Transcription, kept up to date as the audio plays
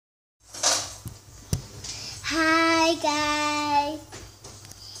Bye, guys.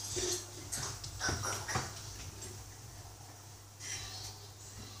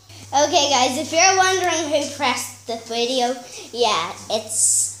 Okay, guys, if you're wondering who pressed the video, yeah,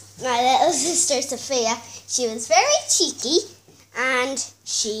 it's my little sister Sophia. She was very cheeky, and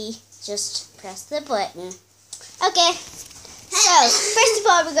she just pressed the button. Okay, so first of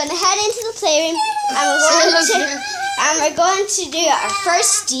all, we're going to head into the playroom, and we're going to do our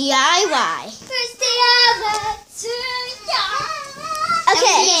first DIY. First DIY.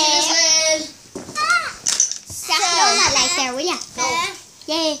 Okay. So, not like there, will ya?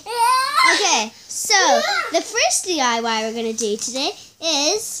 Yay. Okay, so the first DIY we're going to do today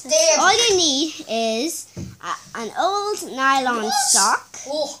is, all you need is an old nylon sock,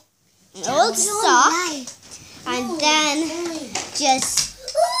 an old sock, and then we'll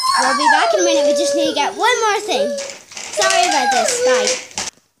be back in a minute. We just need to get one more thing. Sorry about this,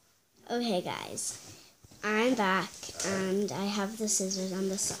 bye. Okay guys, I'm back and I have the scissors and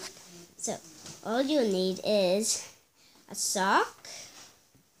the sock. So all you'll need is a sock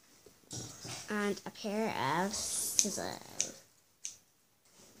and a pair of scissors.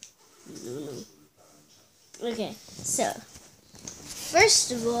 Okay, so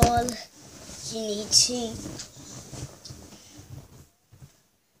first of all, you need to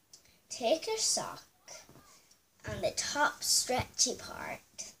take your sock and the top stretchy part,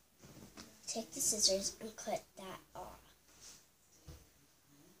 take the scissors and cut that off.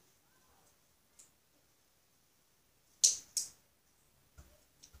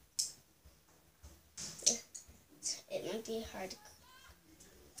 It might be hard to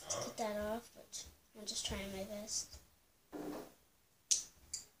cut that off, but I'm just trying my best.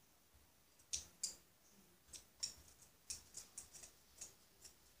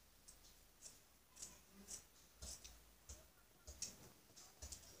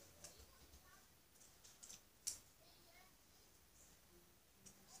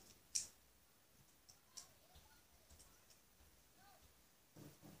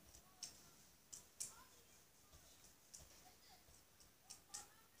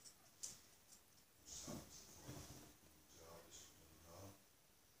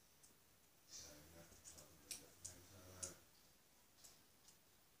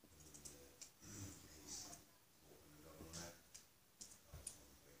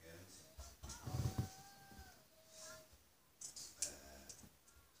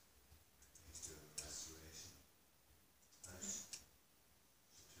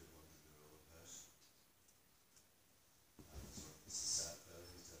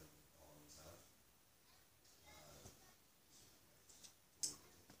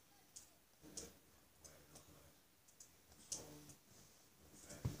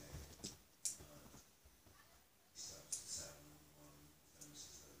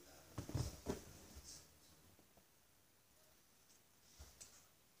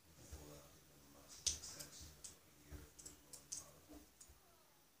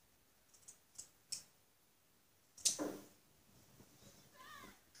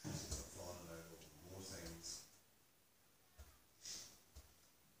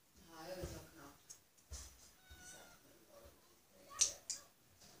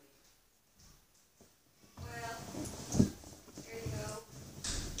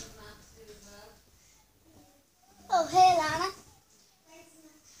 Oh, hey, Lana.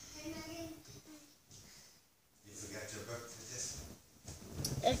 You forgot your book for this?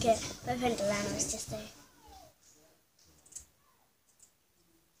 Okay, my friend Lana was just there.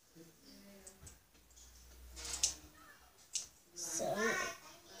 So,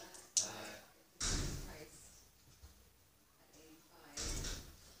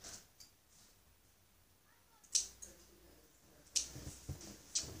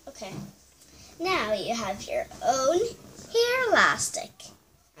 okay. Now you have your own hair elastic.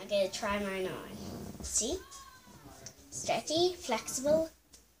 I'm going to try mine on. See? Stretchy, flexible,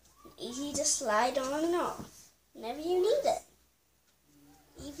 easy to slide on and off whenever you need it.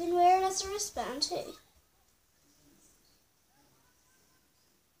 Even wear it as a wristband too.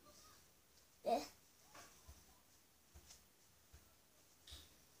 Yeah.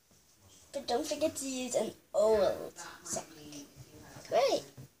 But don't forget to use an old sock. Great.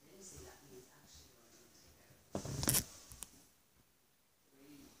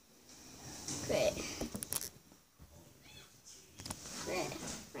 Great.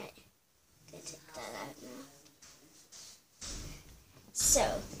 Right. Gonna take that out now. So,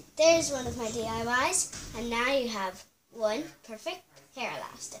 there's one of my DIYs, and now you have one perfect hair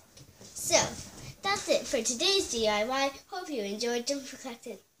elastic. So, that's it for today's DIY. Hope you enjoyed. Don't forget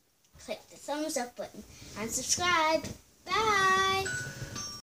to click the thumbs up button and subscribe. Bye!